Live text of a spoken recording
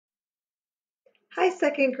Hi,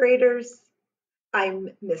 second graders. I'm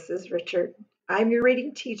Mrs. Richard. I'm your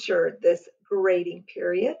reading teacher this grading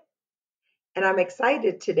period, and I'm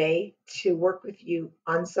excited today to work with you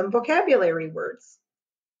on some vocabulary words.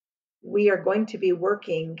 We are going to be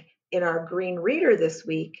working in our green reader this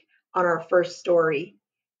week on our first story.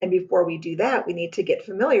 And before we do that, we need to get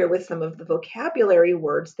familiar with some of the vocabulary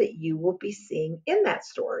words that you will be seeing in that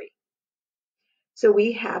story. So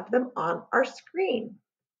we have them on our screen.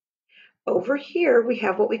 Over here, we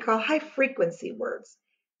have what we call high frequency words.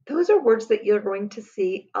 Those are words that you're going to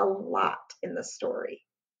see a lot in the story.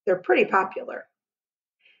 They're pretty popular.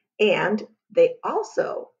 And they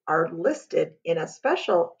also are listed in a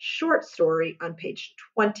special short story on page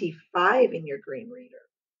 25 in your green reader.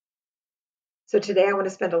 So today I want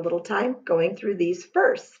to spend a little time going through these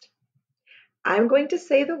first. I'm going to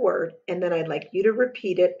say the word and then I'd like you to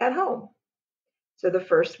repeat it at home. So the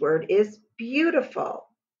first word is beautiful.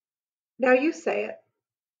 Now you say it.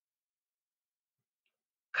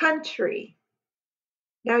 Country.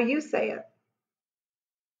 Now you say it.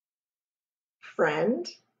 Friend.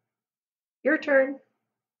 Your turn.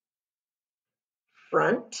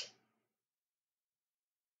 Front.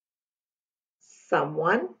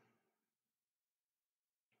 Someone.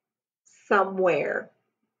 Somewhere.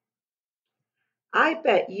 I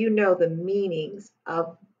bet you know the meanings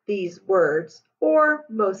of these words, or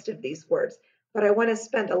most of these words, but I want to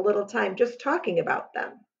spend a little time just talking about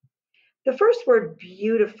them. The first word,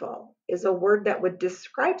 beautiful, is a word that would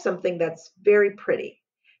describe something that's very pretty.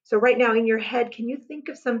 So right now in your head, can you think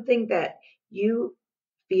of something that you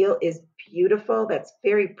feel is beautiful, that's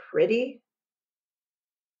very pretty?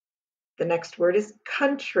 The next word is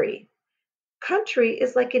country. Country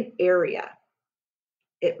is like an area.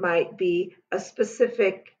 It might be a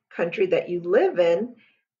specific country that you live in,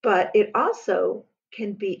 but it also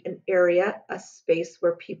can be an area, a space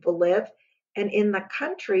where people live. And in the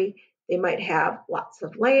country, they might have lots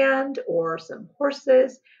of land or some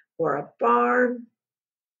horses or a barn.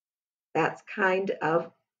 That's kind of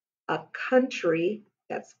a country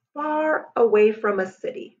that's far away from a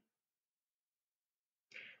city.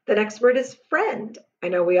 The next word is friend. I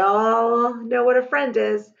know we all know what a friend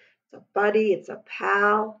is. It's a buddy, it's a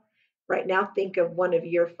pal. Right now, think of one of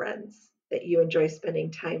your friends that you enjoy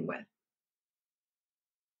spending time with.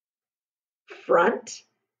 Front,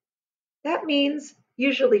 that means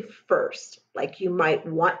usually first, like you might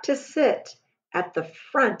want to sit at the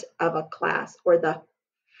front of a class or the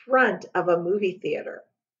front of a movie theater.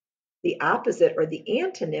 The opposite or the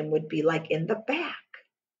antonym would be like in the back.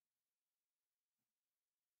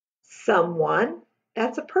 Someone,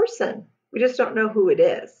 that's a person. We just don't know who it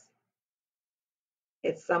is.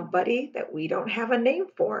 It's somebody that we don't have a name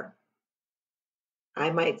for. I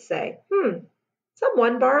might say,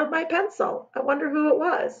 someone borrowed my pencil. I wonder who it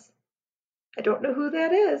was. I don't know who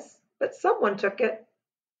that is, but someone took it.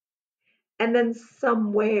 And then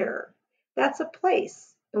somewhere, that's a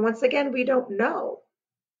place. And once again, we don't know.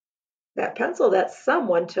 That pencil that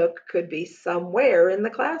someone took could be somewhere in the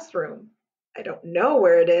classroom. I don't know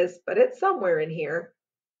where it is, but it's somewhere in here.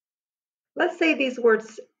 Let's say these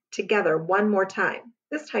words together one more time.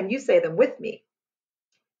 This time you say them with me.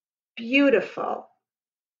 Beautiful.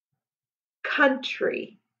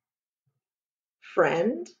 Country.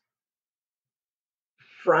 Friend.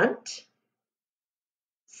 Front.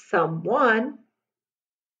 Someone.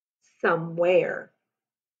 Somewhere.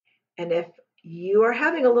 And if you are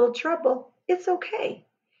having a little trouble, it's okay.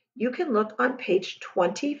 You can look on page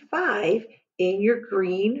 25 in your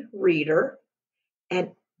green reader,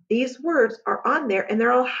 and these words are on there and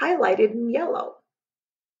they're all highlighted in yellow.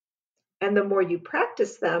 And the more you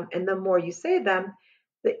practice them and the more you say them,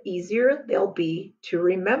 the easier they'll be to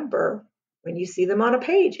remember when you see them on a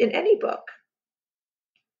page in any book.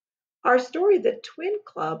 Our story, The Twin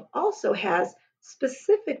Club, also has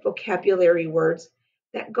specific vocabulary words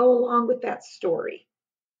that go along with that story.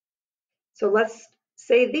 So let's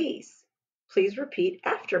say these. Please repeat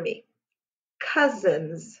after me.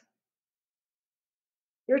 Cousins.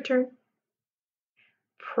 Your turn.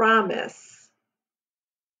 Promise.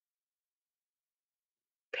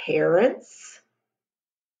 Parents.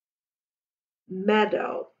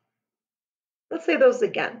 Meadow. Let's say those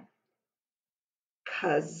again.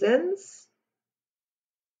 Cousins.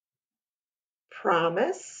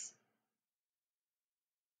 Promise.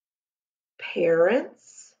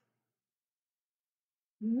 Parents.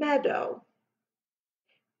 Meadow.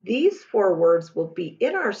 These four words will be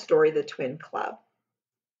in our story, The Twin Club.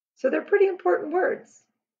 So they're pretty important words.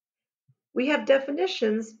 We have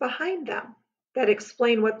definitions behind them that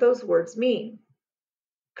explain what those words mean.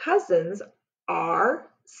 Cousins are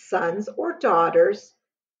sons or daughters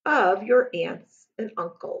of your aunts and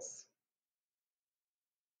uncles.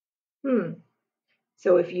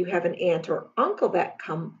 So if you have an aunt or uncle that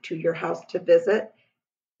come to your house to visit,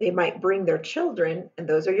 they might bring their children, and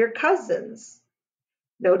those are your cousins.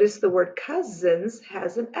 Notice the word cousins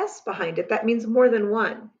has an S behind it. That means more than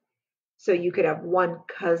one. So you could have one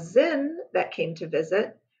cousin that came to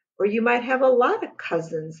visit, or you might have a lot of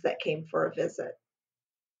cousins that came for a visit.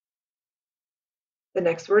 The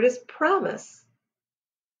next word is promise.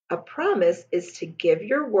 A promise is to give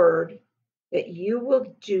your word that you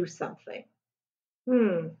will do something.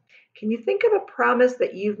 Can you think of a promise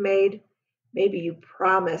that you've made? Maybe you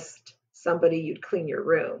promised somebody you'd clean your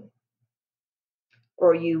room,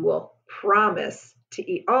 or you will promise to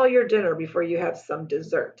eat all your dinner before you have some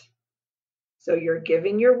dessert. So you're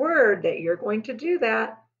giving your word that you're going to do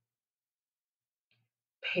that.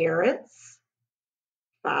 Parents,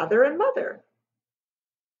 father and mother.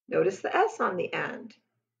 Notice the S on the end.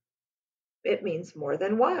 It means more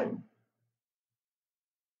than one.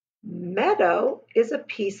 Meadow is a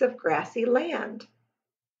piece of grassy land.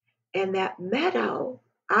 And that meadow,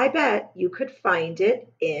 I bet you could find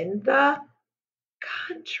it in the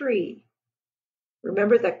country.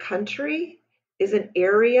 Remember, the country is an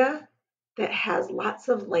area that has lots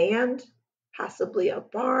of land, possibly a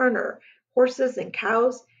barn or horses and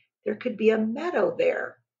cows. There could be a meadow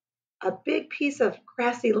there, a big piece of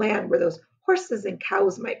grassy land where those horses and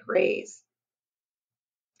cows might graze.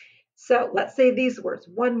 So let's say these words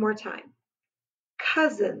one more time.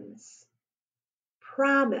 Cousins,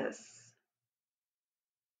 promise,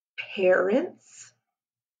 parents,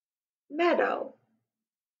 meadow.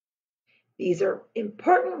 These are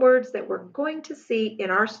important words that we're going to see in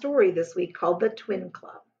our story this week called the Twin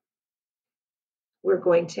Club. We're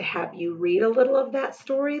going to have you read a little of that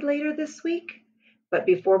story later this week. But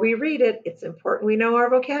before we read it, it's important we know our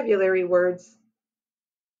vocabulary words.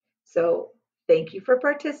 So thank you for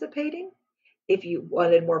participating. If you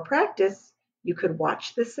wanted more practice, you could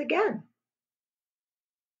watch this again.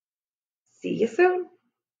 See you soon.